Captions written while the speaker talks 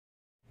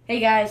Hey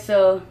guys,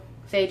 so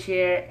Sage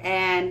here,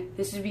 and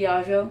this is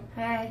Biagio.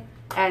 Hi.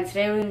 And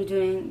today we're going to be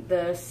doing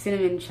the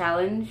cinnamon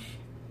challenge.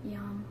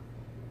 Yum.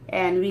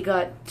 And we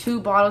got 2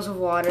 bottles of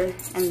water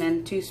and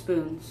then 2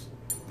 spoons.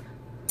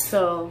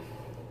 So,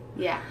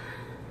 yeah.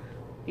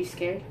 You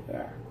scared?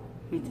 Yeah.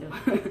 Me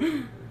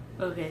too.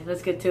 Okay,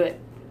 let's get to it.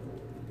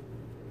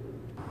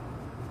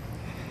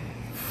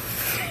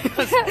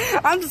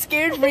 I'm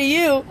scared for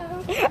you.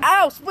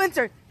 Ow,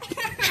 Splinter.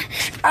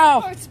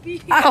 Ow.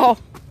 Ow.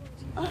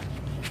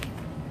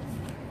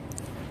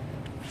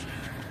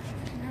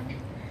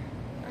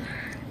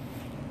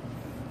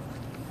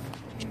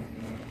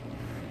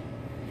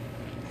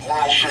 I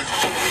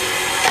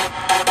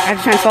have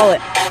to try and swallow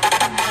it.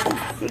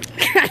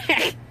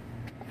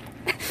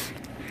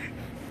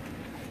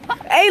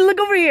 Hey, look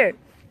over here.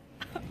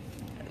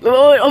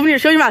 Oh, over here.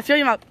 Show your mouth. Show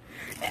your mouth.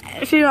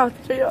 Show your mouth.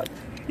 Show your mouth.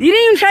 You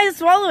didn't even try to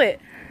swallow it.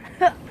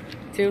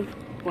 2,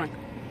 1.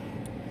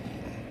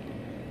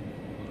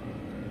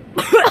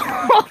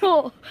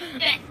 Oh.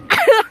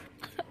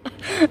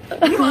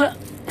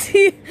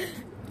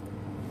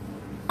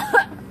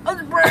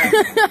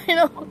 I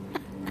know.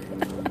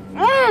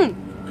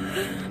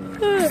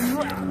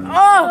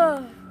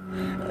 Oh,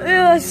 ew,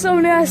 that's so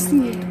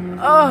nasty.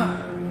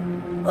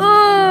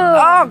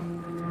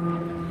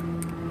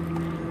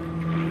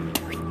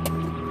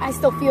 I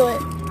still feel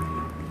it.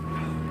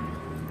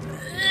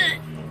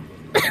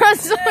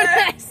 That's so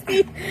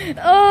nasty.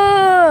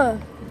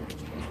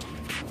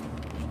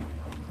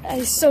 That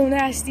is so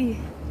nasty.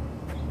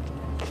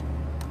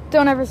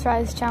 Don't ever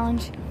try this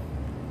challenge.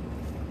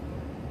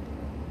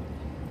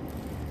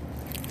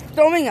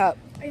 Throwing up.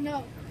 I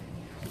know.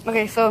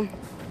 Okay, so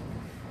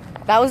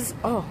that was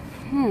That's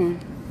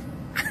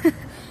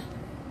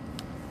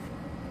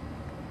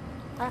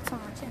on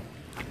my chin.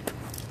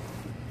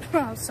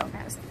 That was so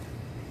nasty.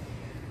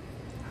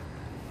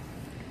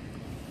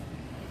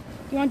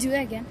 You want to do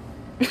that again?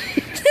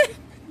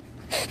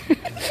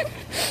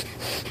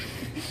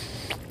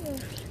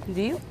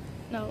 Do you?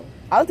 No.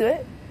 I'll do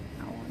it.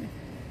 I don't want to.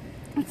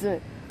 Let's do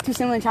it. 2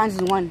 cinnamon challenges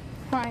in 1.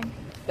 Fine.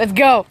 Let's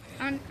go.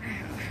 I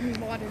need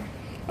water.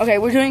 Okay,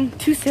 we're doing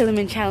 2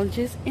 cinnamon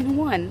challenges in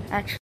 1,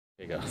 actually.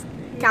 There you go.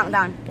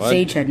 Countdown. 1,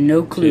 Sage had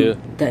no clue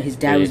 2, that his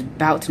dad 3, was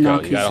about to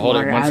knock You his gotta hold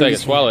water it 1 out of second.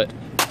 his Swallow hand. it.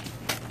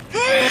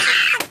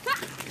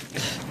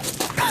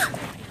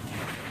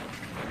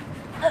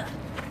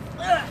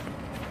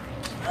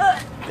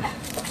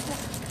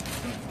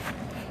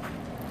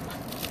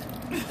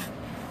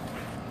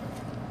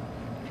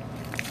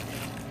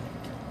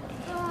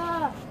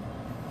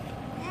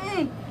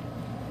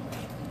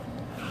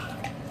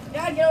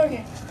 Dad, get over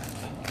here.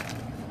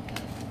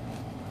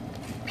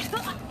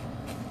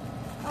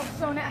 Oh,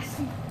 so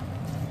nasty.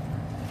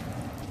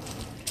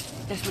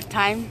 Desperate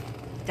time,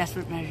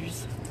 desperate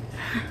measures.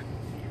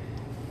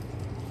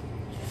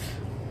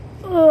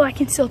 Oh, I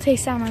can still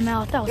taste that in my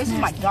mouth. That was This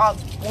nasty. is my dog.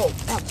 Whoa,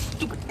 that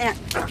stupid ant.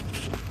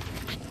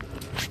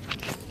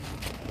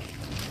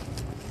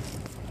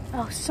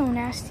 Oh, so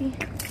nasty.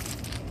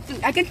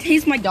 Dude, I can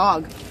taste my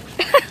dog.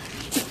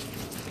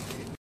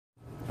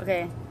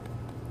 Okay.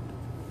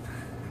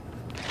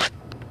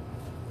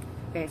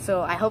 Okay,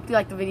 so I hope you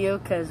liked the video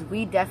because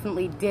we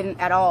definitely didn't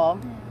at all.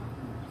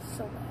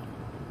 So bad.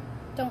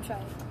 Don't try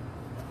it.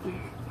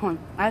 Hold on,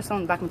 I have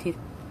something in the back of my teeth.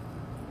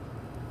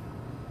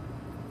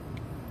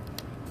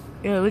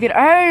 Yeah, look at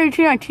I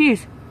already my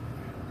teeth.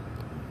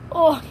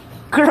 Oh,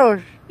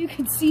 Gross. you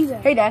can see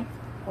that. Hey, Dad.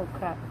 Oh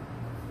crap.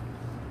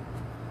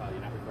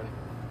 You're not recording?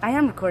 I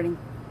am recording.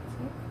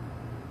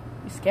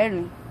 You scared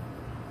me.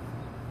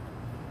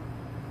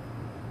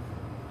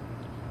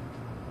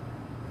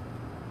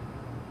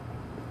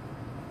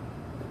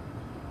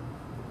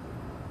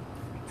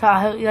 So I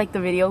hope you liked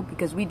the video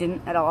because we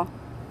didn't at all.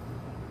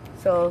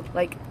 So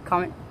like,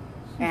 comment,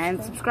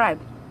 and subscribe.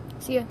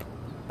 See ya.